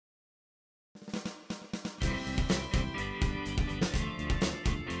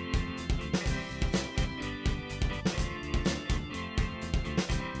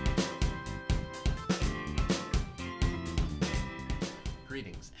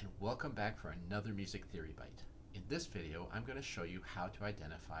and welcome back for another Music Theory Bite. In this video, I'm going to show you how to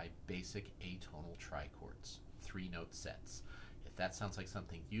identify basic atonal trichords, three-note sets. If that sounds like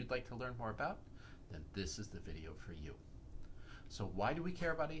something you'd like to learn more about, then this is the video for you. So why do we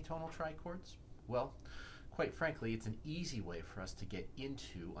care about atonal trichords? Well, quite frankly, it's an easy way for us to get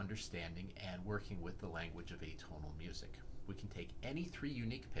into understanding and working with the language of atonal music. We can take any three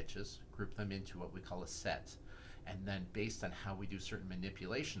unique pitches, group them into what we call a set, and then based on how we do certain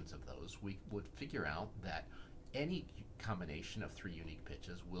manipulations of those, we would figure out that any combination of three unique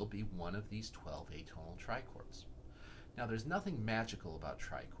pitches will be one of these 12 atonal trichords. Now, there's nothing magical about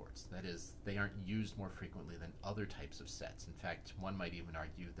trichords. That is, they aren't used more frequently than other types of sets. In fact, one might even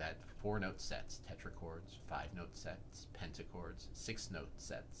argue that four-note sets, tetrachords, five-note sets, pentachords, six-note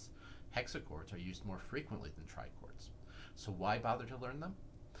sets, hexachords are used more frequently than trichords. So why bother to learn them?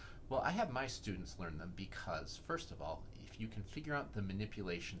 Well, I have my students learn them because, first of all, if you can figure out the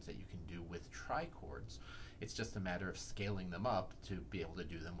manipulations that you can do with trichords, it's just a matter of scaling them up to be able to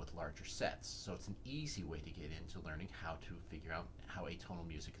do them with larger sets. So it's an easy way to get into learning how to figure out how atonal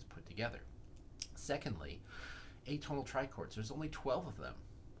music is put together. Secondly, atonal trichords, there's only 12 of them.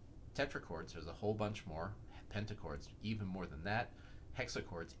 Tetrachords, there's a whole bunch more. Pentachords, even more than that.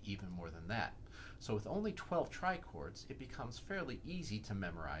 Hexachords, even more than that. So with only 12 trichords, it becomes fairly easy to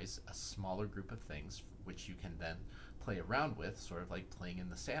memorize a smaller group of things which you can then play around with, sort of like playing in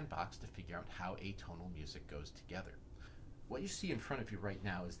the sandbox to figure out how atonal music goes together. What you see in front of you right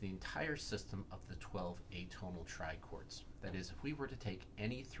now is the entire system of the 12 atonal trichords. That is, if we were to take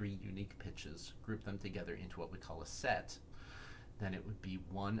any three unique pitches, group them together into what we call a set, then it would be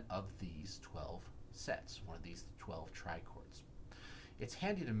one of these 12 sets, one of these 12 trichords. It's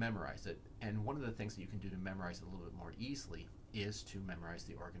handy to memorize it, and one of the things that you can do to memorize it a little bit more easily is to memorize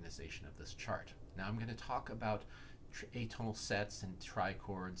the organization of this chart. Now I'm going to talk about atonal sets and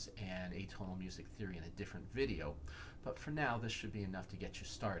trichords and atonal music theory in a different video, but for now this should be enough to get you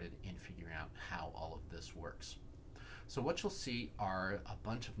started in figuring out how all of this works. So what you'll see are a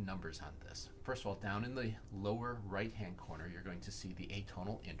bunch of numbers on this. First of all, down in the lower right-hand corner, you're going to see the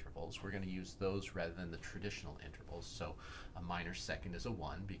atonal intervals. We're going to use those rather than the traditional intervals. So a minor second is a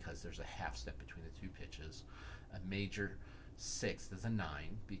 1 because there's a half step between the two pitches. A major sixth is a 9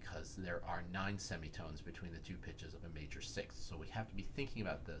 because there are 9 semitones between the two pitches of a major sixth. So we have to be thinking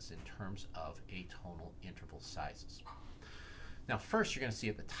about this in terms of atonal interval sizes. Now first, you're going to see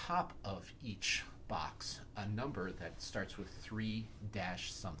at the top of each box a number that starts with 3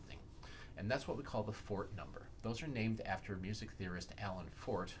 dash something, and that's what we call the Fort number. Those are named after music theorist Alan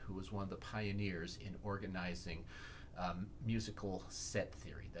Fort, who was one of the pioneers in organizing musical set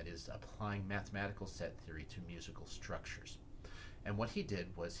theory, that is, applying mathematical set theory to musical structures. And what he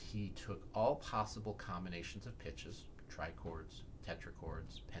did was he took all possible combinations of pitches, trichords,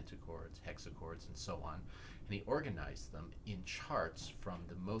 tetrachords, pentachords, hexachords, and so on, and he organized them in charts from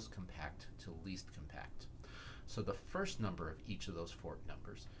the most compact to least compact. So the first number of each of those Fort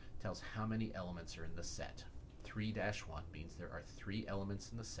numbers tells how many elements are in the set. 3-1 means there are 3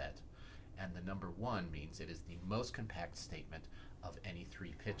 elements in the set, and the number 1 means it is the most compact statement of any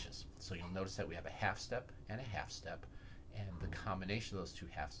 3 pitches. So you'll notice that we have a half step and a half step, and the combination of those 2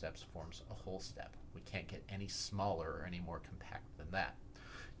 half steps forms a whole step. We can't get any smaller or any more compact than that.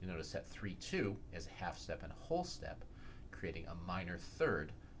 You notice that 3-2 is a half step and a whole step, creating a minor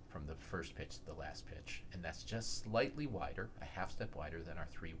third from the first pitch to the last pitch, and that's just slightly wider, a half step wider than our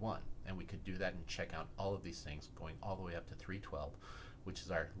 3-1. And we could do that and check out all of these things going all the way up to 3-12, which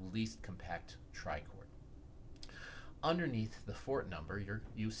is our least compact trichord. Underneath the Fort number,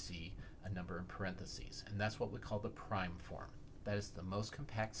 you see a number in parentheses, and that's what we call the prime form. That is the most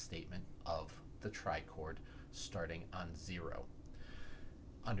compact statement of the trichord starting on 0.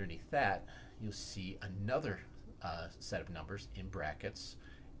 Underneath that, you'll see another set of numbers in brackets,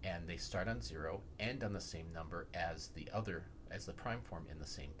 and they start on 0, end on the same number as the prime form in the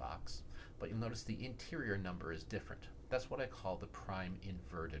same box, but you'll notice the interior number is different. That's what I call the prime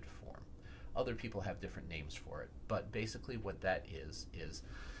inverted form. Other people have different names for it, but basically what that is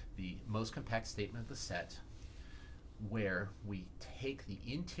the most compact statement of the set, where we take the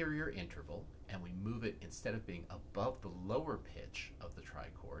interior interval and we move it, instead of being above the lower pitch of the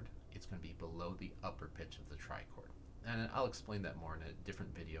trichord, it's going to be below the upper pitch of the trichord. And I'll explain that more in a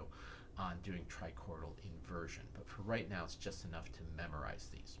different video on doing trichordal inversion, but for right now it's just enough to memorize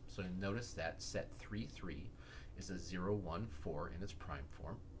these. So notice that set 3-3 is a 0-1-4 in its prime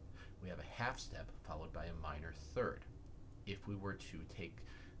form. We have a half step followed by a minor third. If we were to take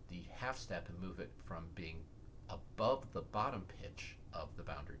the half step and move it from being above the bottom pitch of the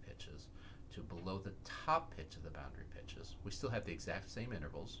boundary pitches to below the top pitch of the boundary pitches. We still have the exact same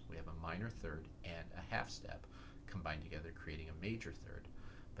intervals. We have a minor third and a half step combined together, creating a major third.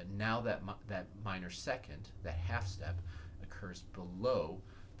 But now that minor second, that half step, occurs below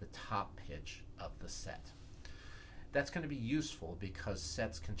the top pitch of the set. That's going to be useful because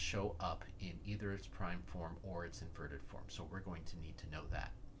sets can show up in either its prime form or its inverted form, so we're going to need to know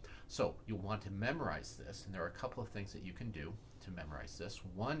that. So you'll want to memorize this, and there are a couple of things that you can do to memorize this.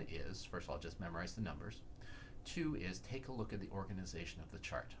 One is, first of all, just memorize the numbers. Two is take a look at the organization of the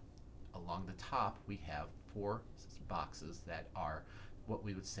chart. Along the top, we have 4 boxes that are what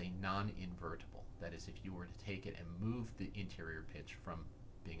we would say non-invertible. That is, if you were to take it and move the interior pitch from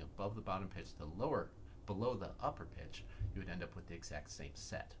being above the bottom pitch to below the upper pitch, you would end up with the exact same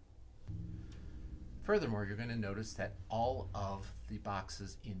set. Furthermore, you're going to notice that all of the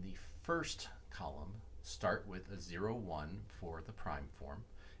boxes in the first column start with a 0, 1 for the prime form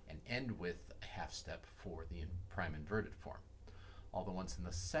and end with a half step for the prime inverted form. All the ones in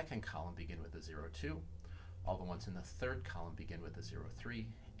the second column begin with a 0, 2. All the ones in the third column begin with a 0, 3.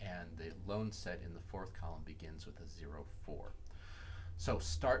 And the lone set in the fourth column begins with a 0, 4. So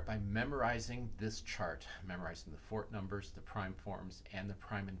start by memorizing this chart, memorizing the fort numbers, the prime forms, and the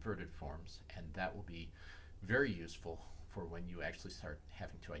prime inverted forms, and that will be very useful for when you actually start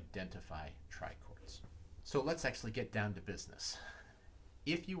having to identify trichords. So let's actually get down to business.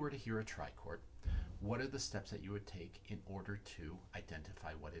 If you were to hear a trichord, what are the steps that you would take in order to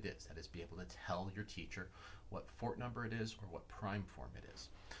identify what it is? That is, be able to tell your teacher what fort number it is or what prime form it is.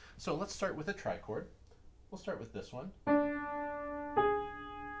 So let's start with a trichord. We'll start with this one.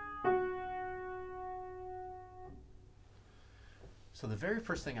 So the very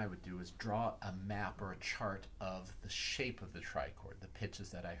first thing I would do is draw a map or a chart of the shape of the trichord, the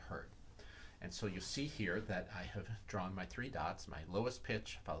pitches that I heard. And so you see here that I have drawn my 3 dots, my lowest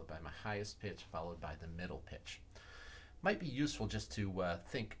pitch, followed by my highest pitch, followed by the middle pitch. Might be useful just to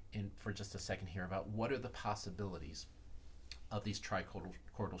think for just a second here about what are the possibilities of these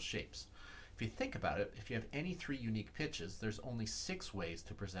trichordal shapes. If you think about it, if you have any 3 unique pitches, there's only 6 ways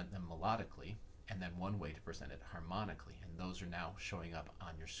to present them melodically, and then 1 way to present it harmonically, and those are now showing up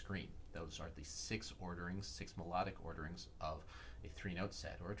on your screen. Those are the 6 orderings, 6 melodic orderings of a 3-note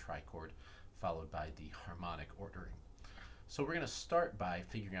set or a trichord, followed by the harmonic ordering. So we're going to start by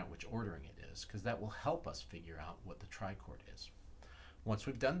figuring out which ordering it is, because that will help us figure out what the trichord is. Once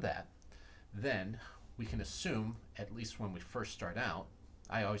we've done that, then we can assume, at least when we first start out,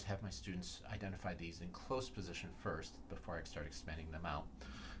 I always have my students identify these in close position first before I start expanding them out.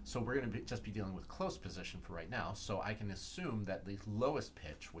 So we're going to just be dealing with close position for right now, so I can assume that the lowest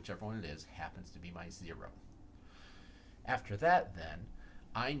pitch, whichever one it is, happens to be my 0. After that, then,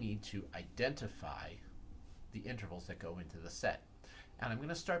 I need to identify the intervals that go into the set. And I'm going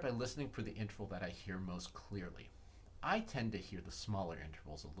to start by listening for the interval that I hear most clearly. I tend to hear the smaller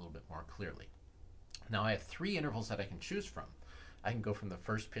intervals a little bit more clearly. Now I have 3 intervals that I can choose from. I can go from the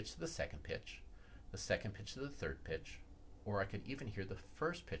first pitch to the second pitch pitch to the third pitch, or I could even hear the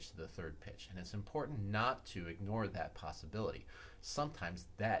first pitch to the third pitch. And it's important not to ignore that possibility. Sometimes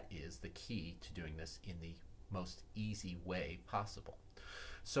that is the key to doing this in the most easy way possible.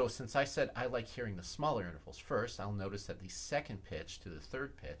 So since I said I like hearing the smaller intervals first, I'll notice that the second pitch to the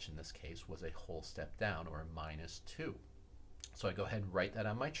third pitch in this case was a whole step down, or a -2. So I go ahead and write that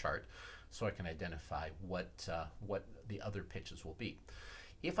on my chart so I can identify what the other pitches will be.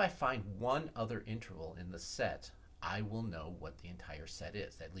 If I find one other interval in the set, I will know what the entire set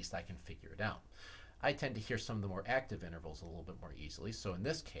is. At least I can figure it out. I tend to hear some of the more active intervals a little bit more easily, so in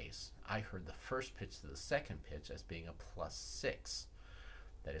this case, I heard the first pitch to the second pitch as being a +6.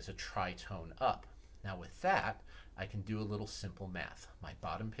 That is a tritone up. Now with that, I can do a little simple math. My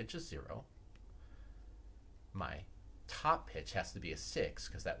bottom pitch is 0. My top pitch has to be a 6,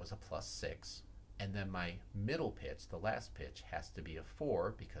 because that was a +6. And then my middle pitch, the last pitch, has to be a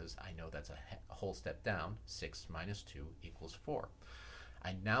 4, because I know that's a whole step down. 6 minus 2 equals 4.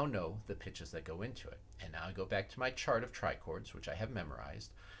 I now know the pitches that go into it. And now I go back to my chart of trichords, which I have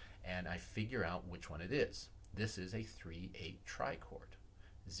memorized, and I figure out which one it is. This is a 3/8 trichord.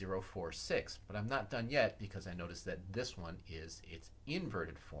 0, 4, 6, but I'm not done yet because I noticed that this one is its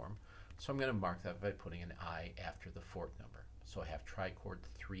inverted form, so I'm going to mark that by putting an I after the fort number. So I have trichord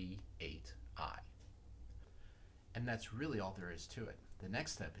 3/8I. And that's really all there is to it. The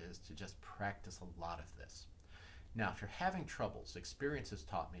next step is to just practice a lot of this. Now, if you're having troubles, experience has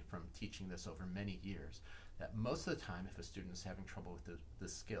taught me from teaching this over many years that most of the time if a student is having trouble with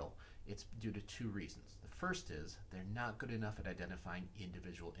this skill, it's due to 2 reasons. The first is they're not good enough at identifying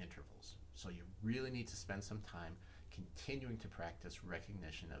individual intervals. So you really need to spend some time continuing to practice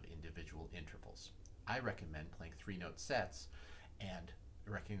recognition of individual intervals. I recommend playing 3-note sets and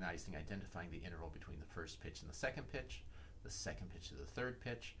identifying the interval between the first pitch and the second pitch to the third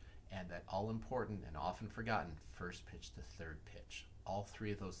pitch, and that all important and often forgotten first pitch to third pitch. All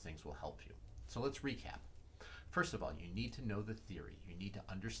three of those things will help you. So let's recap. First of all, you need to know the theory. You need to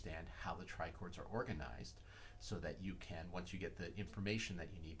understand how the trichords are organized so that you can, once you get the information that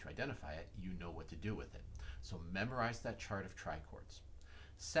you need to identify it, you know what to do with it. So memorize that chart of trichords.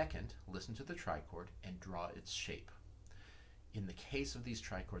 Second, listen to the trichord and draw its shape. In the case of these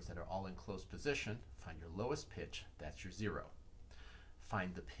trichords that are all in close position, find your lowest pitch, that's your 0.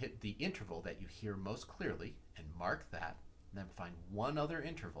 Find the interval that you hear most clearly and mark that, then find one other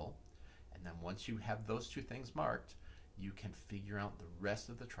interval, and then once you have those two things marked, you can figure out the rest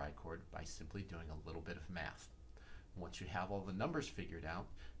of the trichord by simply doing a little bit of math. Once you have all the numbers figured out,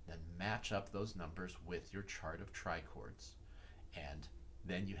 then match up those numbers with your chart of trichords, and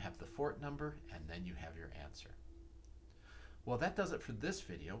then you have the fort number, and then you have your answer. Well, that does it for this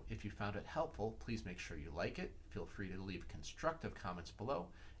video. If you found it helpful, please make sure you like it. Feel free to leave constructive comments below.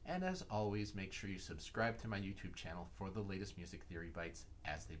 And as always, make sure you subscribe to my YouTube channel for the latest music theory bites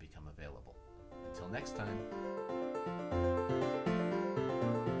as they become available. Until next time.